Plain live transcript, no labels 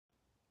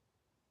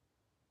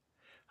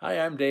Hi,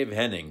 I'm Dave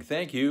Henning.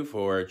 Thank you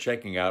for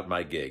checking out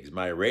my gigs.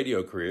 My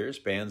radio career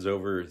spans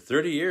over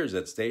 30 years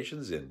at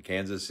stations in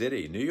Kansas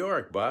City, New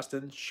York,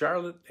 Boston,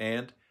 Charlotte,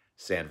 and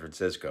San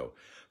Francisco.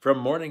 From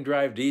morning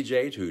drive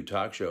DJ to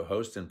talk show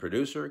host and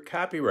producer,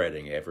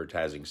 copywriting,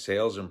 advertising,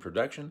 sales, and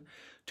production,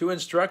 to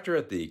instructor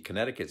at the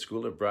Connecticut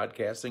School of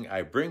Broadcasting,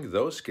 I bring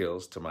those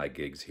skills to my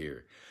gigs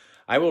here.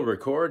 I will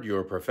record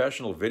your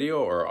professional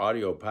video or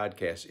audio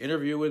podcast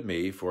interview with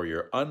me for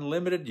your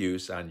unlimited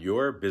use on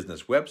your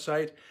business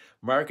website,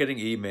 marketing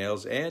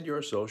emails, and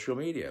your social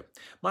media.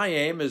 My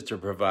aim is to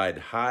provide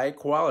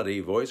high-quality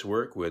voice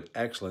work with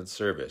excellent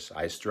service.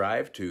 I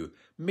strive to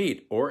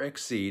meet or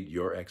exceed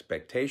your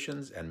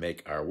expectations and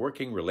make our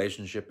working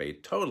relationship a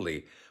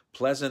totally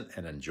pleasant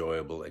and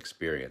enjoyable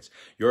experience.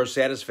 Your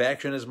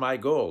satisfaction is my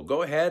goal.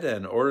 Go ahead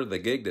and order the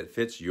gig that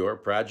fits your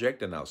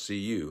project, and I'll see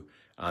you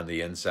on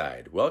the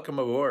inside. Welcome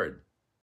aboard.